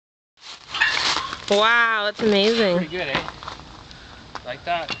Wow, that's amazing. Pretty good, eh? Like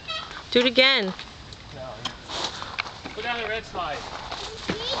that. Do it again. No. Put down the red slide.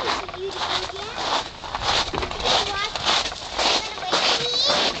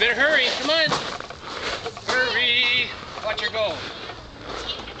 Better hurry, come on. Hurry. Watch her go.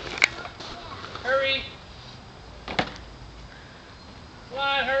 Hurry. Come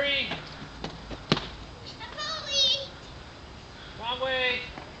on, hurry. Wrong way.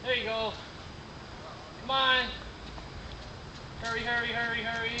 There you go. Come on. Hurry, hurry, hurry,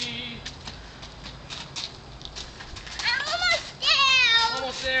 hurry. I'm almost there.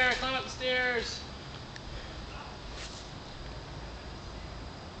 Almost there. Climb up the stairs.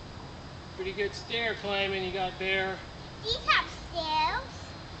 Pretty good stair climbing you got there. These have stairs.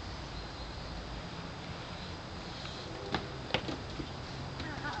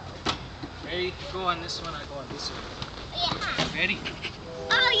 Ready? Go on this one, I go on this one. Yeah. Ready?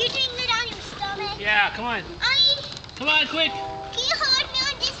 Oh, you're doing it on your stomach. Yeah, come on. Come on, quick. Can you hold me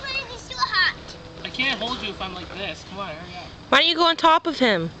on this one? It's too hot. I can't hold you if I'm like this. Come on, hurry up. Why don't you go on top of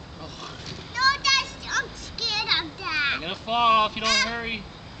him? Oh, No, I'm scared of that. I'm gonna fall if you don't hurry.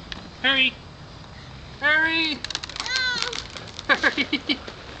 Hurry. Hurry. No. Hurry.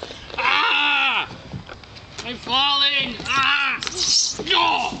 Ah! I'm falling. Ah!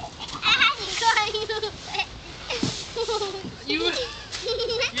 No! You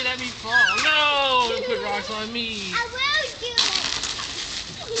let me fall. No! Don't put rocks on me. I will do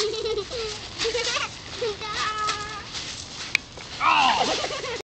it.